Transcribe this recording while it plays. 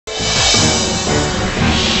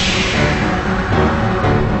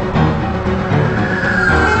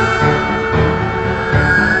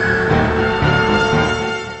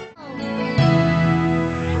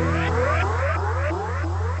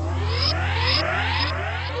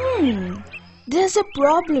There's a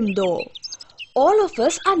problem though. All of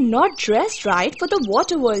us are not dressed right for the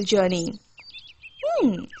water world journey.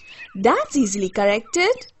 That's easily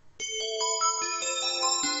corrected.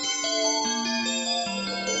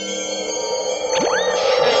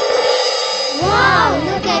 Wow,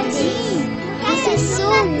 look at this. This is so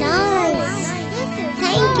nice.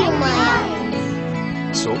 Thank you,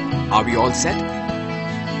 Maya. So, are we all set?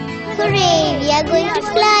 Hooray, we are going to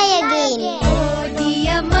fly again. Oh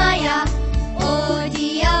dear Maya, oh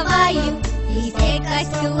dear Vayu, please take us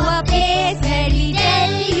to a place where we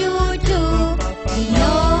tell you to. We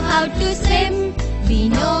know how to swim, we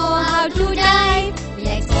know how to dive.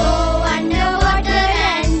 Let's go underwater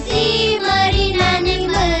and see marine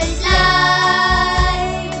animals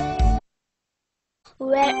live.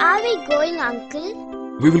 Where are we going, Uncle?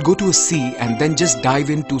 We will go to a sea and then just dive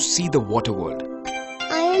in to see the water world.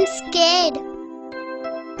 I am scared.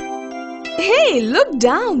 Hey, look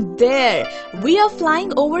down there. We are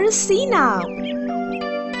flying over a sea now.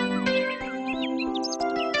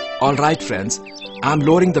 Alright friends, I'm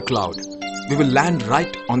lowering the cloud. We will land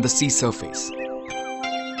right on the sea surface.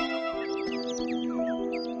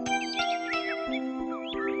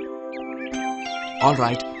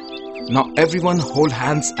 Alright, now everyone hold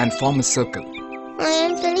hands and form a circle. I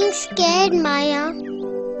am feeling scared, Maya.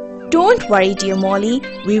 Don't worry, dear Molly.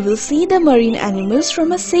 We will see the marine animals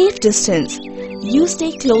from a safe distance. You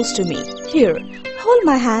stay close to me. Here, hold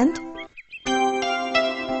my hand.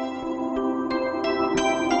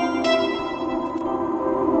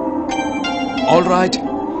 Alright,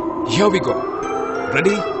 here we go.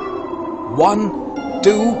 Ready? 1,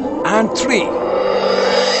 2, and 3.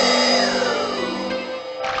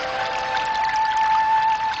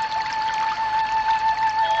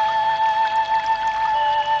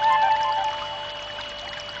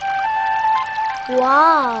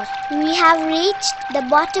 Wow, we have reached the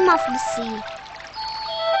bottom of the sea.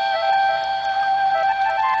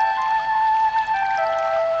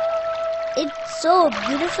 It's so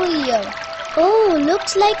beautiful here. Oh,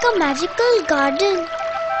 looks like a magical garden.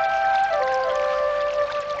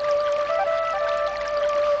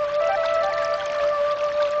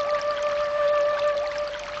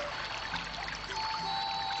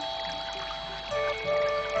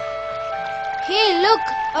 Hey, look,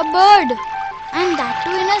 a bird. And that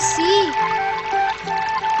too in a sea.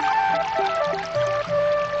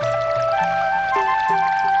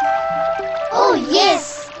 Oh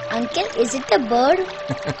yes! Uncle, is it a bird?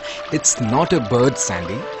 It's not a bird,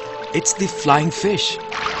 Sandy. It's the flying fish.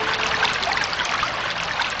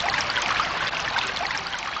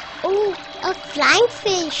 Oh, a flying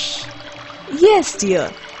fish. Yes, dear.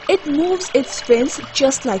 It moves its fins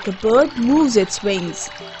just like a bird moves its wings.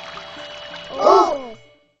 Oh!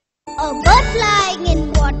 A bird flying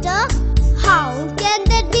in water? How can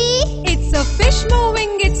that be? It's a fish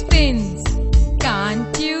moving its fins.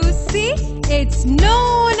 Can't you see? It's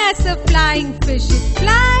known as a flying fish. It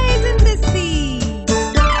flies in the sea.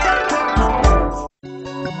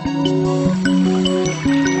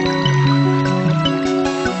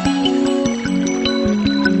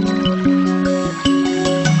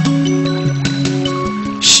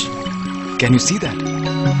 Shh! Can you see that?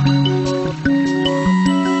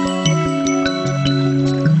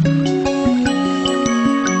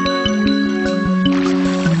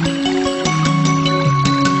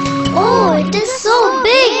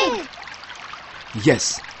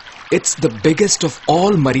 Yes, it's the biggest of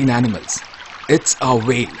all marine animals. It's a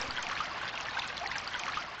whale.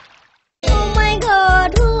 Oh my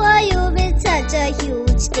God, who are you with such a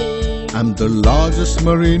huge tail? I'm the largest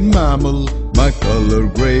marine mammal, my color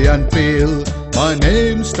gray and pale. My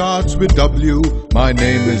name starts with W, my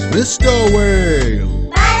name is Mr.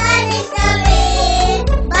 Whale. Bye-bye, Mr. Whale.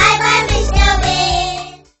 Bye-bye, Mr.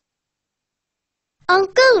 Whale.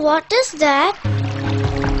 Uncle, what is that?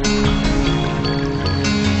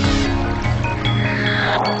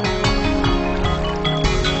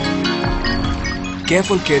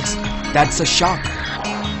 Careful kids, that's a shark.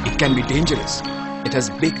 It can be dangerous. It has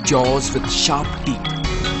big jaws with sharp teeth.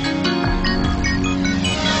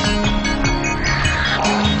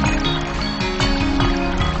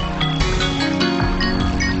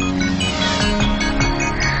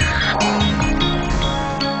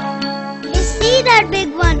 You see that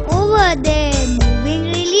big one over there moving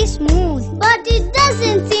really smooth, but it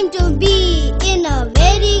doesn't seem to be in a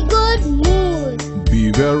very good mood.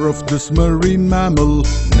 Beware of this marine mammal,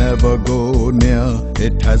 never go near.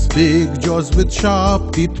 It has big jaws with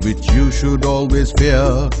sharp teeth which you should always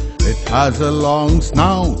fear. It has a long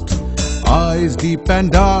snout, eyes deep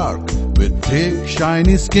and dark, with thick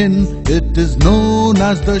shiny skin. It is known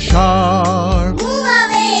as the shark. Who